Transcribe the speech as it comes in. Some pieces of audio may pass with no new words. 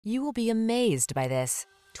You will be amazed by this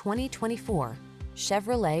 2024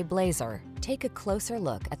 Chevrolet Blazer. Take a closer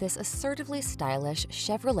look at this assertively stylish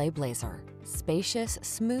Chevrolet Blazer. Spacious,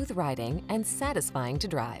 smooth riding, and satisfying to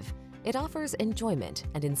drive. It offers enjoyment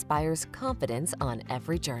and inspires confidence on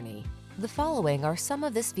every journey. The following are some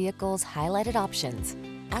of this vehicle's highlighted options: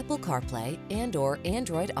 Apple CarPlay and/or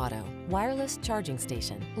Android Auto, wireless charging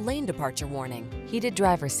station, lane departure warning, heated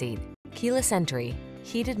driver's seat, keyless entry,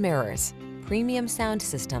 heated mirrors, premium sound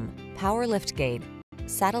system, power liftgate,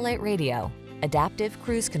 satellite radio, adaptive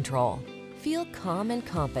cruise control. Feel calm and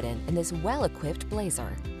confident in this well-equipped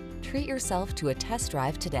Blazer. Treat yourself to a test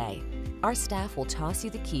drive today. Our staff will toss you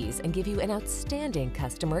the keys and give you an outstanding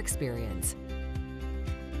customer experience.